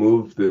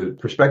move the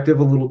perspective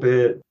a little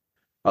bit.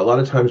 A lot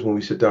of times when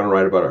we sit down and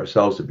write about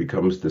ourselves, it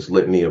becomes this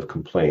litany of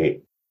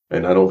complaint.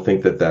 And I don't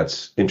think that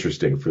that's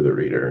interesting for the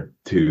reader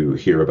to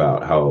hear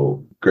about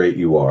how great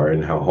you are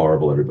and how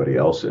horrible everybody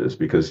else is,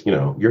 because,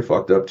 you're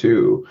fucked up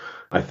too.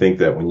 I think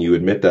that when you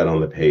admit that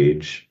on the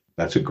page,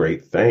 that's a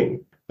great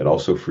thing. It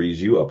also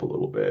frees you up a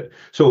little bit.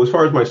 So as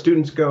far as my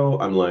students go,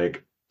 I'm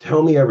like,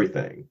 tell me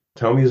everything.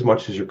 Tell me as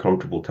much as you're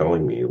comfortable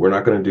telling me. We're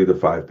not going to do the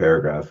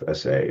 5-paragraph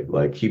essay.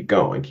 Like, keep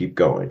going,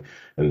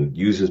 and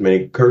use as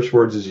many curse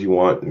words as you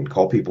want and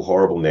call people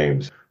horrible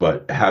names,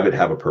 but have it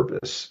have a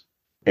purpose.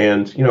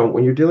 And,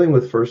 when you're dealing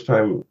with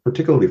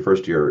particularly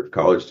first year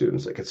college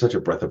students, like, it's such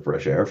a breath of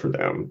fresh air for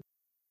them.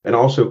 And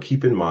also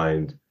keep in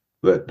mind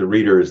that the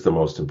reader is the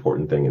most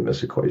important thing in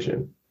this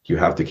equation. You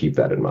have to keep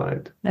that in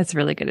mind. That's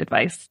really good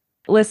advice.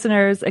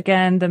 Listeners,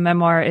 again, the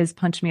memoir is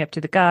Punch Me Up to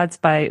the Gods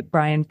by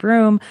Brian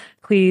Broome.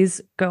 Please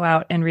go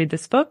out and read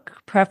this book,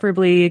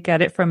 preferably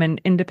get it from an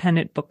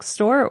independent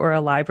bookstore or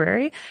a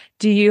library.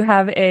 Do you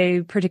have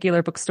a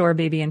particular bookstore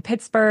maybe in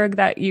Pittsburgh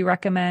that you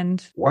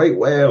recommend? White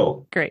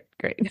Whale. Great.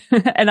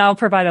 And I'll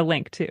provide a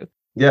link too.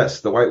 Yes,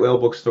 the White Whale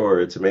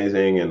bookstore. It's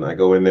amazing. And I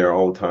go in there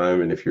all the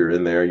time. And if you're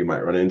in there, you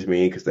might run into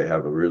me because they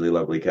have a really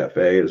lovely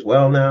cafe as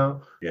well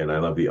now. And I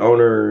love the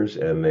owners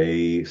and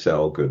they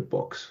sell good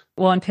books.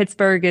 Well, and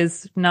Pittsburgh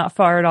is not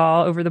far at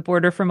all over the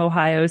border from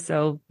Ohio.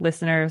 So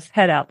listeners,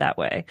 head out that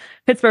way.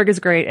 Pittsburgh is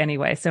great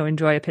anyway. So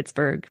enjoy a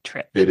Pittsburgh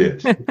trip. It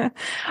is.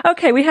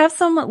 Okay. We have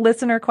some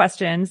listener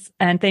questions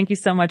and thank you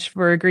so much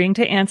for agreeing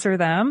to answer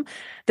them.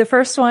 The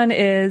first one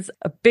is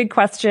a big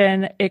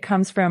question. It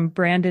comes from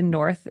Brandon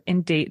North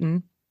in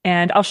Dayton.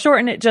 And I'll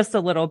shorten it just a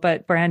little,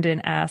 but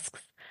Brandon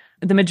asks,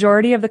 the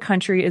majority of the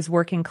country is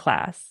working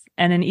class.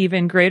 and an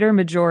even greater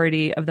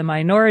majority of the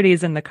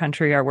minorities in the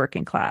country are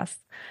working class.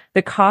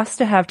 The cost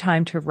to have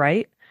time to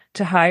write,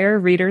 to hire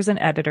readers and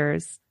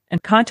editors,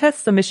 and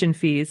contest submission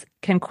fees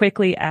can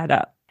quickly add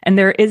up. And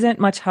there isn't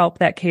much help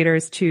that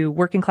caters to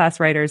working class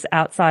writers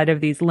outside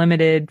of these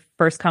limited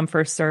first come,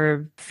 first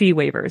serve fee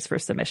waivers for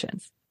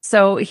submissions.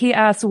 So he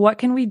asks, what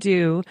can we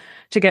do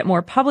to get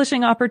more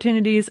publishing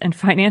opportunities and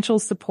financial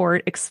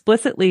support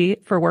explicitly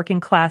for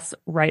working class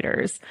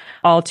writers,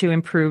 all to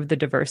improve the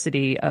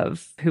diversity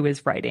of who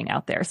is writing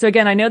out there? So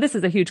again, I know this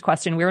is a huge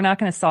question. We're not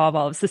going to solve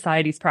all of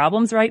society's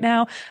problems right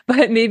now,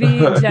 but maybe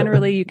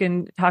generally you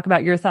can talk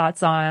about your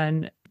thoughts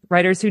on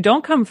writers who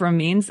don't come from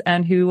means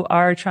and who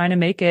are trying to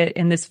make it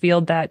in this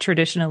field that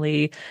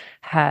traditionally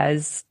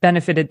has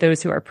benefited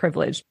those who are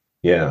privileged.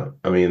 Yeah,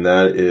 I mean,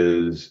 that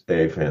is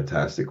a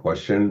fantastic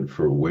question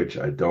for which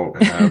I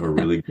don't have a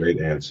really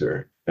great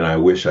answer. And I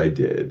wish I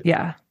did.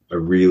 Yeah. I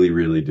really,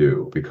 really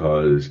do,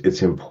 because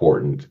it's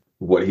important.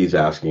 What he's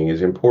asking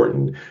is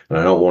important. And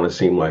I don't want to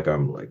seem like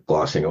I'm like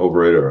glossing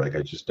over it or like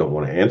I just don't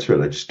want to answer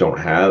it. I just don't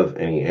have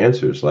any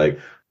answers. Like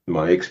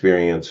my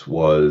experience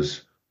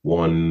was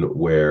one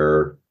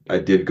where I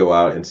did go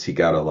out and seek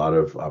out a lot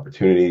of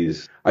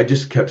opportunities. I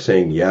just kept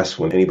saying yes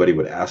when anybody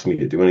would ask me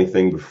to do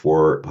anything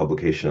before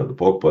publication of the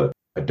book, but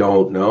I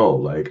don't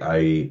know.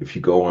 If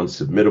you go on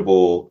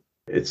Submittable,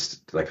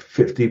 it's like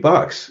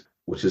 $50,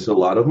 which is a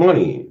lot of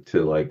money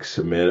to like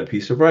submit a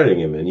piece of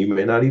writing, and then you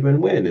may not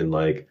even win. And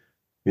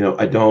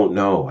I don't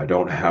know. I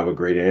don't have a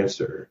great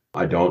answer.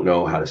 I don't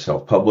know how to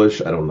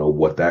self-publish. I don't know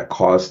what that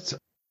costs.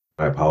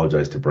 I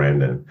apologize to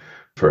Brandon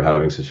for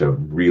having such a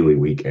really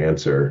weak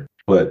answer.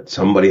 But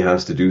somebody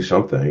has to do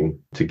something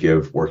to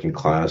give working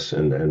class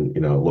and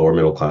lower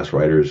middle class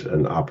writers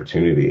an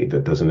opportunity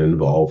that doesn't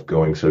involve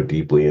going so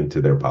deeply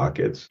into their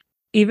pockets.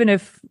 Even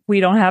if we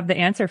don't have the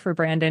answer for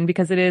Brandon,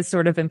 because it is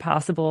sort of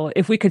impossible,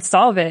 if we could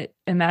solve it,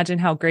 imagine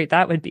how great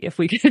that would be if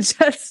we could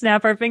just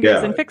snap our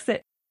fingers and fix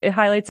it. It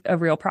highlights a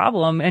real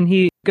problem. And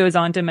he goes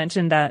on to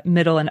mention that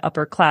middle and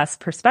upper class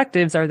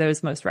perspectives are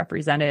those most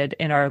represented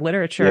in our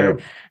literature.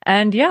 Yeah.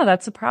 And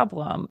that's a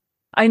problem.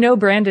 I know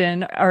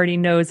Brandon already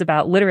knows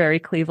about Literary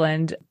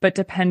Cleveland, but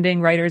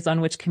depending writers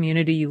on which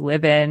community you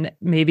live in,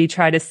 maybe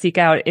try to seek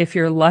out, if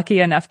you're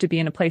lucky enough to be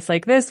in a place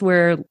like this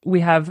where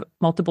we have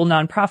multiple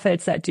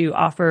nonprofits that do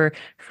offer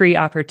free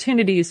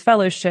opportunities,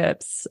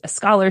 fellowships,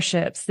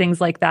 scholarships,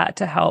 things like that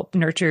to help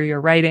nurture your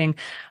writing.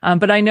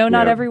 But I know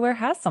not everywhere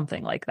has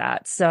something like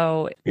that.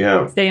 So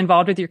stay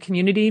involved with your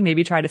community,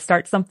 maybe try to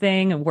start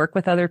something and work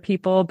with other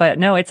people. But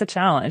no, it's a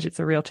challenge. It's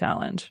a real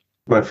challenge.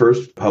 My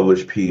first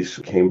published piece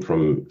came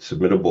from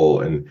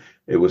Submittable, and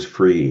it was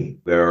free.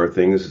 There are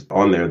things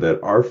on there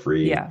that are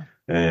free. Yeah.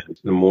 And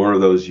the more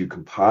of those you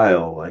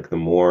compile, like the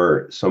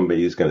more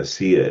somebody's going to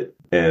see it.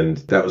 And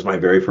that was my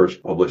very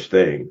first published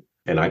thing.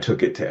 And I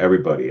took it to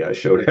everybody. I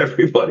showed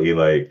everybody.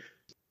 Like,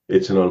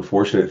 it's an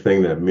unfortunate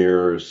thing that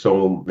mirrors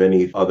so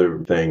many other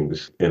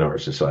things in our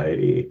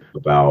society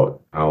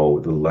about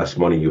how the less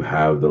money you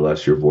have, the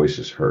less your voice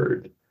is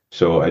heard.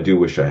 So I do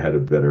wish I had a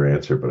better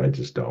answer, but I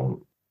just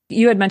don't.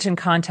 You had mentioned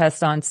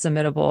contests on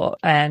Submittable.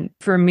 And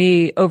for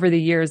me, over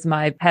the years,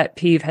 my pet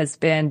peeve has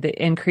been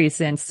the increase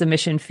in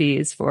submission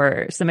fees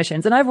for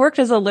submissions. And I've worked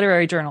as a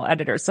literary journal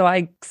editor, so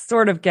I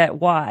sort of get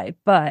why.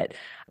 But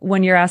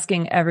when you're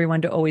asking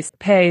everyone to always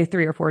pay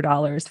 $3 or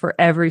 $4 for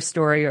every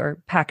story or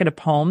packet of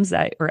poems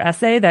or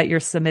essay that you're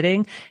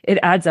submitting, it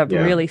adds up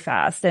really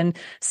fast. And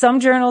some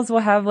journals will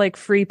have like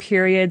free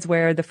periods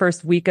where the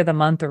first week of the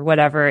month or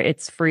whatever,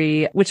 it's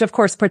free, which of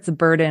course puts a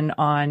burden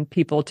on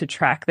people to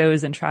track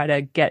those and try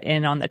to get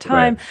in on the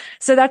time. Right.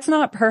 So that's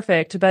not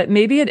perfect, but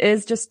maybe it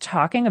is just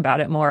talking about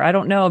it more. I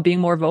don't know,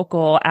 being more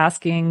vocal,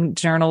 asking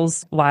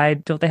journals, why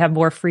don't they have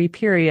more free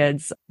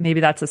periods? Maybe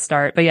that's a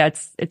start. But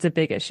it's a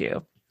big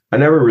issue. I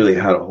never really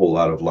had a whole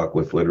lot of luck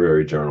with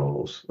literary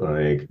journals.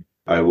 Like,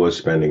 I was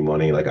spending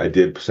money. Like, I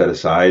did set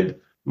aside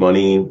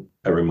money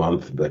every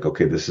month. Like,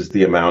 okay, this is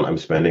the amount I'm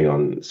spending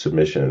on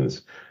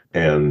submissions.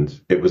 And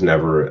it was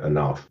never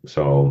enough.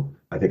 So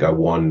I think I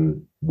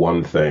won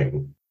one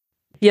thing.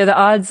 Yeah, the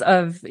odds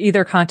of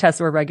either contest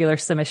or regular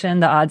submission,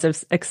 the odds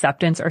of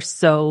acceptance are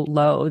so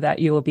low that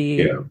you will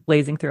be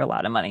blazing through a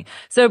lot of money.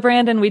 So,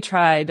 Brandon, we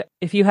tried.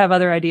 If you have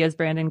other ideas,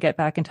 Brandon, get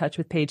back in touch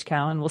with Paige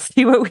Cowan. We'll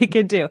see what we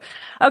could do.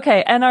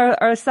 Okay, and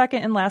our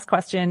second and last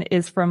question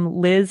is from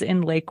Liz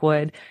in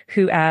Lakewood,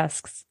 who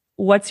asks,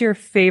 what's your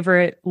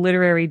favorite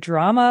literary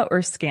drama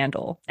or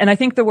scandal? And I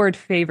think the word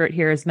favorite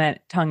here is meant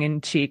tongue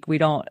in cheek. We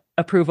don't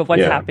approve of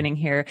what's happening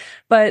here.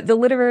 But the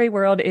literary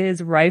world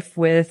is rife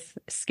with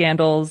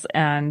scandals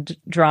and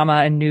drama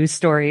and news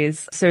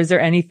stories. So is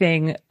there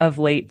anything of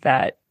late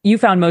that you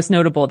found most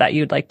notable that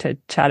you'd like to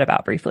chat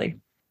about briefly?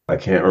 I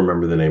can't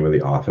remember the name of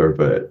the author,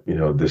 but,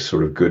 this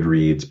sort of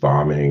Goodreads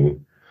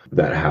bombing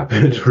that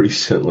happened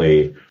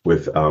recently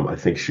with, I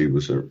think she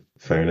was a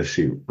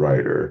fantasy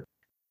writer.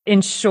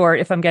 In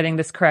short, if I'm getting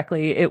this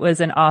correctly, it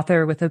was an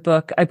author with a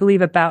book, I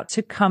believe, about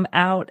to come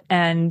out,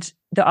 and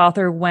the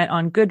author went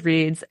on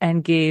Goodreads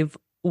and gave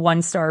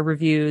one-star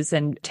reviews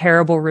and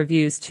terrible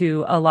reviews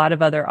to a lot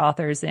of other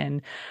authors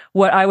in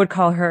what I would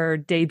call her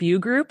debut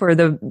group, or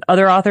the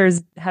other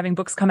authors having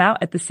books come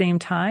out at the same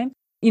time,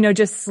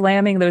 just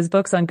slamming those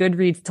books on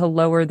Goodreads to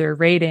lower their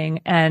rating.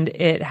 And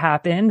it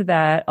happened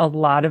that a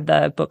lot of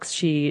the books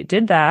she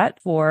did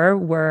that for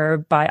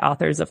were by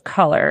authors of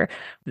color.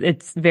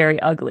 It's very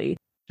ugly.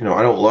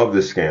 I don't love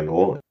this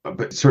scandal,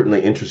 but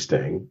certainly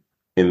interesting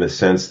in the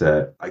sense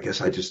that I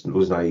guess I just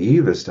was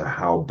naive as to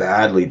how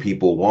badly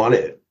people want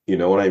it. You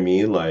know what I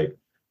mean? Like,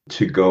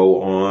 to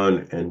go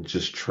on and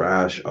just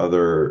trash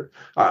other.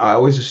 I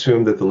always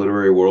assumed that the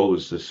literary world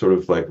was just sort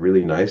of like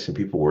really nice and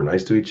people were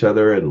nice to each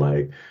other and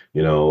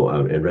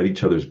and read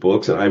each other's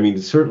books. And I mean,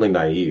 certainly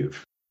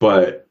naive,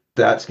 but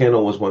that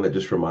scandal was one that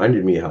just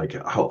reminded me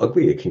how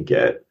ugly it can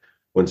get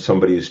when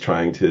somebody is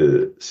trying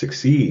to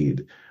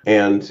succeed.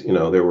 And,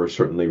 there were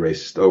certainly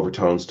racist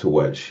overtones to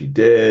what she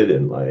did.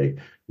 And a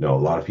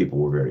lot of people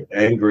were very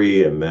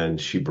angry. And then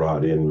she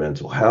brought in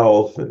mental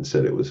health and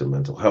said it was a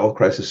mental health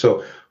crisis.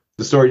 So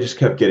the story just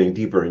kept getting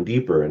deeper and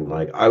deeper. And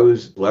I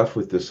was left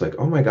with this,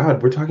 oh my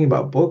God, we're talking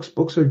about books.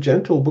 Books are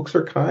gentle. Books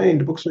are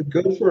kind. Books are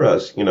good for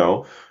us.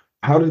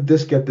 How did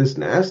this get this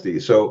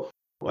nasty? So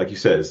like you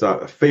said, it's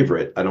not a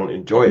favorite. I don't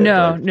enjoy it.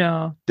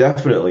 No.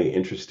 Definitely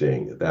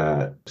interesting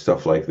that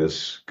stuff like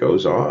this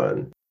goes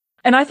on.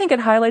 And I think it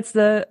highlights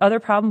the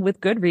other problem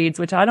with Goodreads,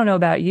 which I don't know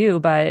about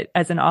you, but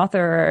as an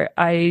author,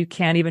 I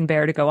can't even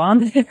bear to go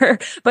on there.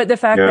 But the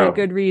fact that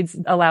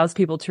Goodreads allows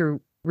people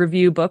to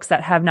review books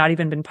that have not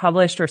even been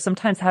published or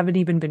sometimes haven't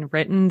even been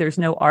written. There's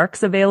no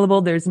arcs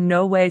available. There's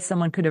no way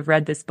someone could have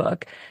read this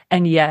book,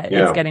 and yet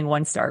it's getting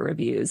one-star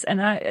reviews. And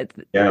it's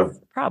a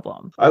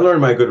problem. I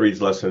learned my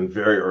Goodreads lesson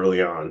very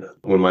early on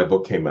when my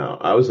book came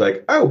out. I was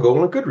like, I'll go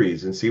on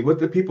Goodreads and see what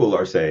the people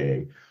are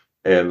saying.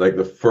 And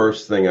the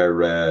first thing I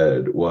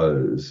read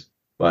was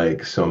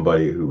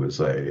somebody who was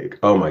like,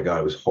 oh my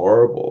God, it was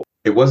horrible.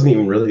 It wasn't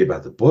even really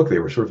about the book. They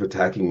were sort of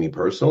attacking me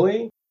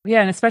personally.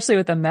 Yeah, and especially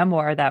with a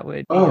memoir, that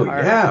would be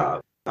hard. Yeah.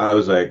 I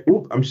was like,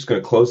 I'm just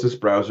going to close this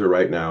browser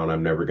right now and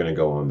I'm never going to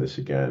go on this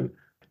again.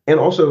 And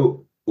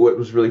also, what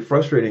was really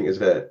frustrating is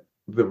that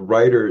the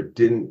writer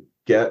didn't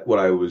get what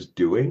I was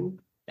doing.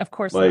 Of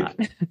course not.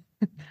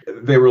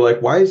 They were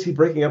like, why is he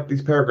breaking up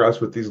these paragraphs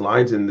with these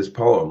lines in this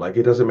poem?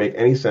 It doesn't make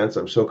any sense.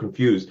 I'm so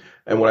confused.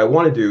 And what I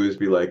want to do is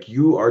be like,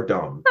 you are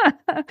dumb.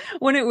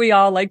 Wouldn't we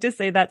all like to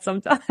say that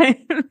sometimes?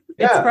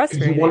 It's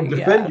frustrating. You want to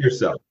defend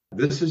yourself.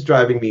 This is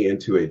driving me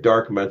into a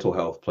dark mental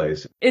health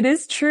place. It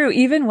is true.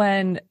 Even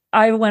when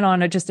I went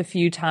on it just a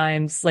few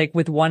times,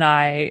 with one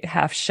eye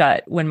half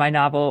shut when my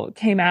novel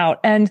came out.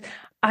 And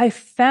I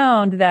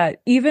found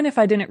that even if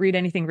I didn't read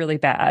anything really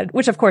bad,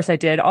 which of course I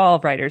did, all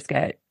writers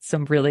get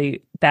some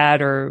really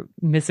bad or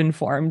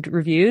misinformed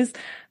reviews.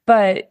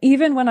 But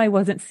even when I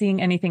wasn't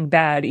seeing anything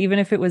bad, even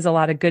if it was a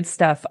lot of good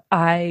stuff,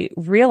 I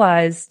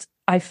realized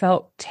I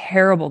felt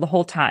terrible the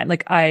whole time.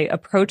 I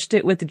approached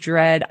it with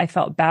dread. I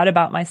felt bad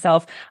about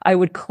myself. I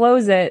would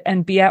close it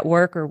and be at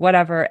work or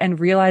whatever and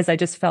realize I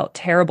just felt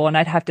terrible. And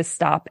I'd have to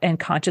stop and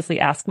consciously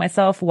ask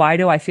myself, why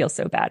do I feel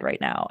so bad right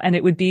now? And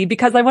it would be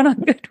because I went on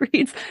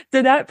Goodreads.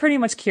 So that pretty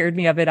much cured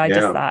me of it. I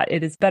just thought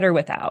it is better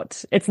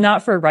without. It's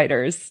not for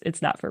writers.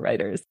 It's not for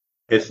writers.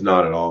 It's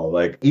not at all.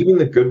 Even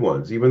the good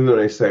ones, even though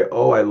they say,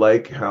 oh, I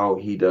like how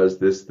he does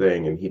this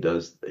thing and he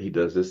does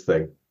this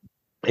thing.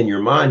 In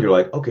your mind, you're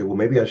like, okay, well,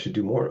 maybe I should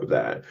do more of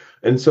that.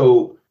 And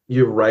so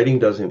your writing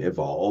doesn't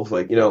evolve.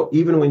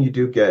 Even when you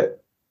do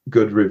get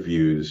good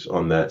reviews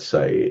on that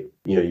site,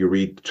 you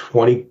read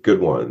 20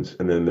 good ones,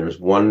 and then there's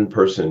one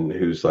person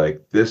who's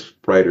like, this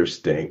writer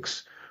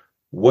stinks.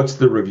 What's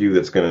the review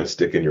that's going to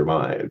stick in your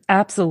mind?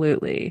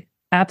 Absolutely.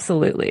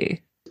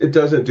 Absolutely. It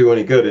doesn't do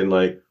any good. And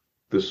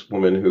this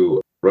woman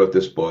who wrote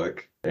this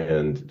book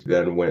and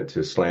then went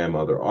to slam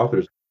other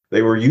authors,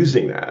 they were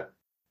using that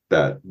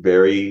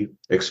very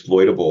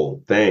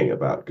exploitable thing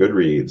about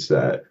Goodreads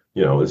that,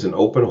 is an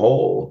open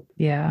hole.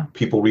 Yeah.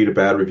 People read a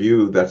bad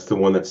review. That's the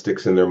one that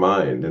sticks in their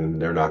mind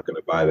and they're not going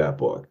to buy that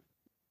book.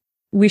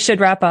 We should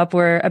wrap up.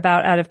 We're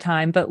about out of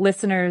time, but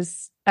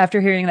listeners, after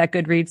hearing that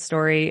Goodreads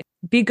story,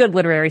 be good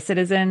literary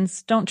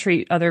citizens. Don't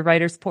treat other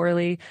writers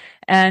poorly,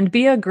 and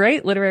be a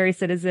great literary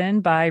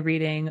citizen by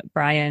reading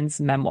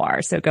Brian's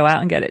memoir. So go out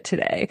and get it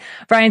today.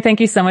 Brian, thank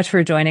you so much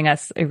for joining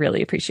us. I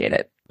really appreciate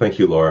it. Thank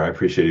you, Laura. I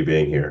appreciate you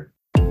being here.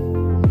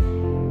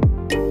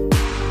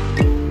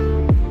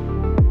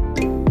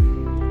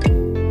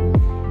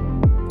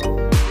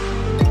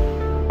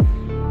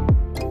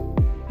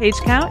 Page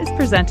Count is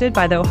presented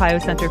by the Ohio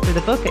Center for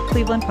the Book at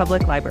Cleveland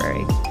Public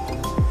Library.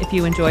 If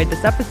you enjoyed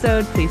this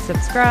episode, please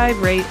subscribe,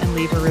 rate, and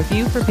leave a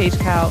review for Page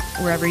Count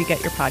wherever you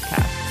get your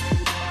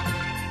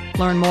podcasts.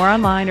 Learn more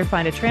online or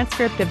find a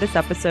transcript of this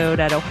episode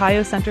at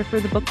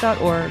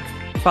ohiocenterforthebook.org.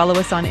 Follow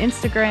us on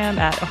Instagram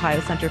at Ohio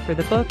Center for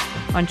the Book,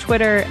 on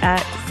Twitter at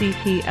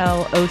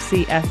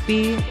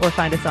CPLOCFB, or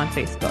find us on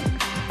Facebook.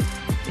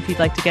 If you'd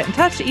like to get in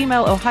touch,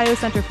 email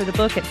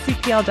ohiocenterforthebook at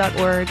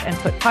cpl.org and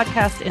put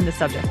podcast in the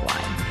subject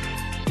line.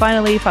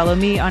 Finally, follow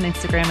me on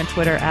Instagram and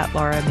Twitter at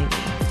Laura Mimi.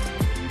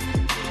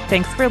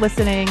 Thanks for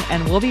listening,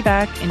 and we'll be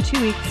back in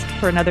 2 weeks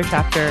for another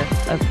chapter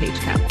of Page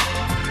Count.